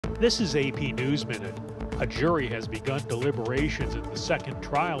This is AP News Minute. A jury has begun deliberations in the second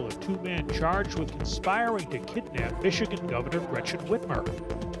trial of two men charged with conspiring to kidnap Michigan Governor Gretchen Whitmer.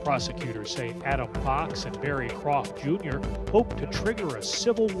 Prosecutors say Adam Fox and Barry Croft Jr. hoped to trigger a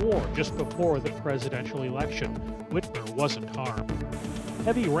civil war just before the presidential election. Whitmer wasn't harmed.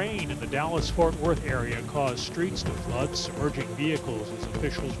 Heavy rain in the Dallas-Fort Worth area caused streets to flood, submerging vehicles as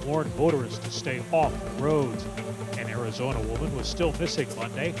officials warned motorists to stay off the roads. An Arizona woman was still missing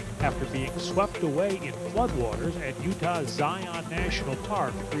Monday after being swept away in floodwaters at Utah's Zion National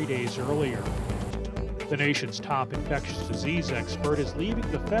Park 3 days earlier. The nation's top infectious disease expert is leaving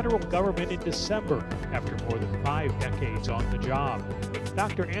the federal government in December after more than 5 decades on the job.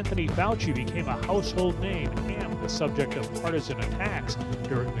 Dr. Anthony Fauci became a household name and the subject of partisan attacks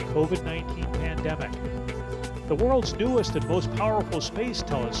during the COVID-19 pandemic. The world's newest and most powerful space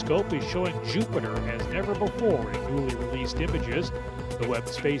telescope is showing Jupiter as never before in newly released images. The Webb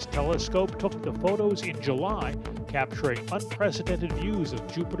Space Telescope took the photos in July, capturing unprecedented views of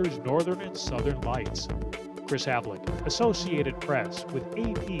Jupiter's northern and southern lights. Chris Havlick, Associated Press, with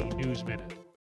AP News Minute.